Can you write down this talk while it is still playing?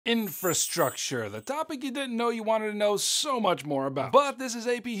Infrastructure, the topic you didn't know you wanted to know so much more about. But this is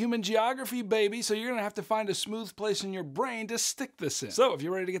AP Human Geography, baby, so you're gonna have to find a smooth place in your brain to stick this in. So if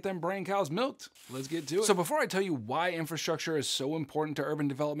you're ready to get them brain cows milked, let's get to it. So before I tell you why infrastructure is so important to urban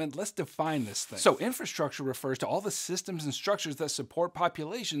development, let's define this thing. So infrastructure refers to all the systems and structures that support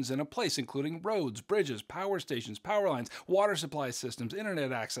populations in a place, including roads, bridges, power stations, power lines, water supply systems,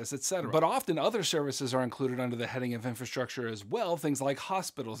 internet access, etc. But often other services are included under the heading of infrastructure as well, things like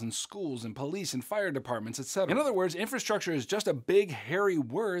hospitals and schools and police and fire departments, etc. In other words, infrastructure is just a big, hairy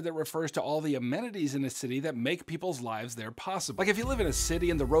word that refers to all the amenities in a city that make people's lives there possible. Like if you live in a city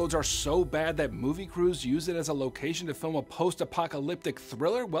and the roads are so bad that movie crews use it as a location to film a post-apocalyptic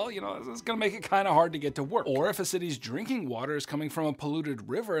thriller, well, it's gonna make it kind of hard to get to work. Or if a city's drinking water is coming from a polluted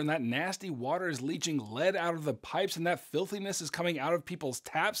river and that nasty water is leaching lead out of the pipes and that filthiness is coming out of people's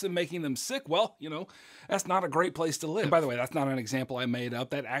taps and making them sick, well, that's not a great place to live. And by the way, that's not an example I made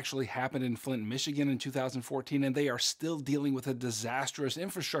up. That actually happened in Flint, Michigan in 2014, and they are still dealing with a disastrous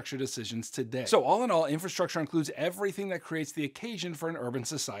infrastructure decisions today. So all in all, infrastructure includes everything that creates the occasion for an urban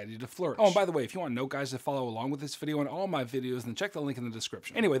society to flourish. Oh, and by the way, if you want note guys to follow along with this video and all my videos, then check the link in the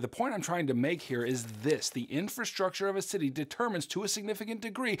description. Anyway, the point I'm trying to make here is this: the infrastructure of a city determines to a significant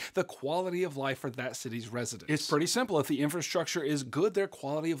degree the quality of life for that city's residents. It's pretty simple. If the infrastructure is good, their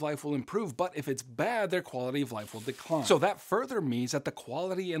quality of life will improve, but if it's bad, their quality of life will decline. So that further means that the quality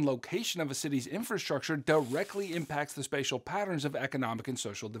and location of a city's infrastructure directly impacts the spatial patterns of economic and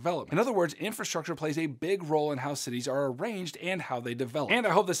social development. In other words, infrastructure plays a big role in how cities are arranged and how they develop. And I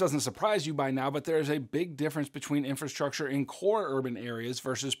hope this doesn't surprise you by now, but there is a big difference between infrastructure in core urban areas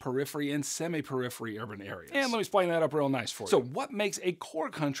versus periphery and semi-periphery urban areas. And let me explain that up real nice for you. So what makes a core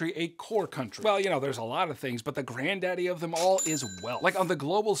country a core country? Well, there's a lot of things, but the granddaddy of them all is wealth. Like on the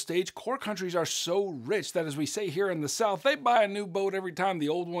global stage, core countries are so rich that, as we say here in the South, they buy a new boat every time the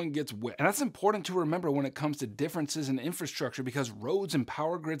old one gets wet. And that's important to remember when it comes to differences in infrastructure, because roads and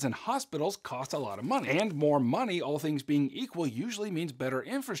power grids and hospitals cost a lot of money. And more money, all things being equal, usually means better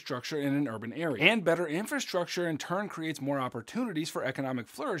infrastructure in an urban area. And better infrastructure in turn creates more opportunities for economic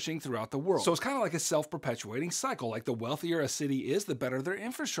flourishing throughout the world. So it's kind of like a self-perpetuating cycle. Like the wealthier a city is, the better their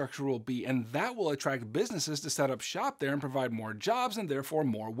infrastructure will be, and that will attract businesses to set up shop there and provide more jobs and therefore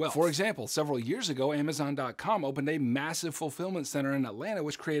more wealth. For example, several years ago, Amazon.com opened a massive fulfillment center in Atlanta,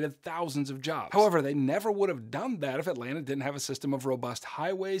 which created thousands of jobs. However, they never would have done that if Atlanta didn't have a system of robust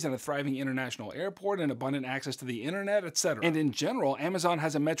highways and a thriving international airport and abundant access to the internet, etc. And in general, Amazon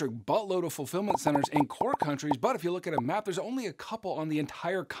has a metric buttload of fulfillment centers in core countries, but if you look at a map, there's only a couple on the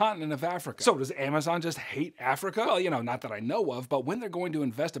entire continent of Africa. So does Amazon just hate Africa? Well, not that I know of, but when they're going to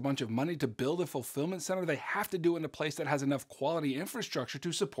invest a bunch of money to build a fulfillment center, they have to do it in a place that has enough quality infrastructure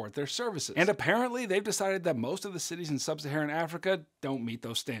to support their services. And apparently, they've decided that most of the cities in sub-Saharan Africa don't meet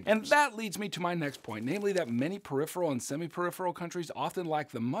those standards. And that leads me to my next point, namely that many peripheral and semi-peripheral countries often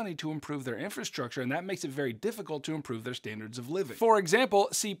lack the money to improve their infrastructure, and that makes it very difficult to improve their standards of living. For example,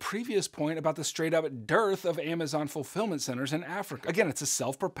 see previous point about the straight-up dearth of Amazon fulfillment centers in Africa. Again, it's a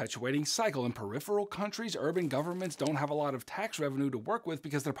self-perpetuating cycle. In peripheral countries, urban governments don't have a lot of tax revenue to work with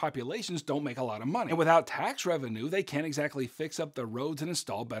because their populations don't make a lot of money. And without tax revenue, they can't exactly fix up the roads and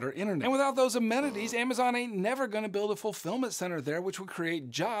install better internet. And without those amenities, Amazon ain't never gonna build a fulfillment center there, which would create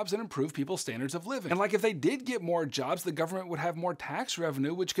jobs and improve people's standards of living. And like if they did get more jobs, the government would have more tax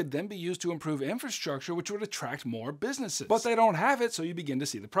revenue, which could then be used to improve infrastructure, which would attract more businesses. But they don't have it, so you begin to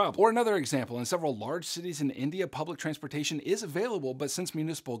see the problem. Or another example, in several large cities in India, public transportation is available, but since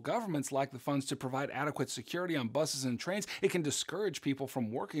municipal governments lack the funds to provide adequate security on buses and trains, it can discourage people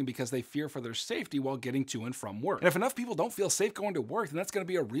from working because they fear for their safety while getting to and from work. And if enough people don't feel safe going to work, then that's going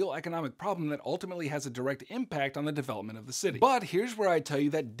to be a real economic problem that ultimately has a direct impact on the development of the city. But here's where I tell you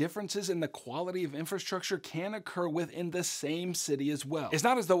that differences in the quality of infrastructure can occur within the same city as well. It's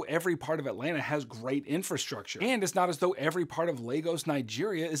not as though every part of Atlanta has great infrastructure, and it's not as though every part of Lagos,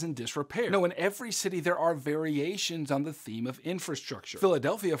 Nigeria is in disrepair. No, in every city there are variations on the theme of infrastructure.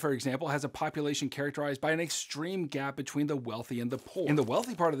 Philadelphia, for example, has a population characterized by an extreme gap between the wealthy and the poor. In the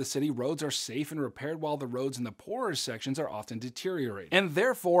wealthy part of the city, roads are safe and repaired, while the roads in the poorer sections are often deteriorated. And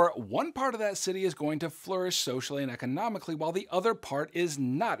therefore, one part of that city is going to flourish socially and economically, while the other part is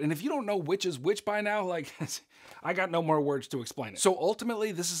not. And if you don't know which is which by now, like, I got no more words to explain it. So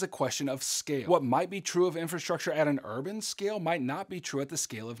ultimately, this is a question of scale. What might be true of infrastructure at an urban scale might not be true at the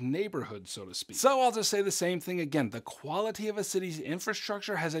scale of neighborhoods, so to speak. So I'll just say the same thing again. The quality of a city's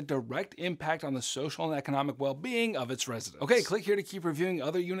infrastructure has a direct impact on the social and economic well-being of its residents. Okay, click here to keep reviewing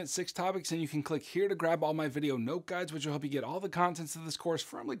other Unit 6 topics, and you can click here to grab all my video note guides, which will help you get all the contents of this course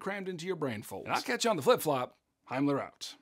firmly crammed into your brain folds. And I'll catch you on the flip-flop. Heimler out.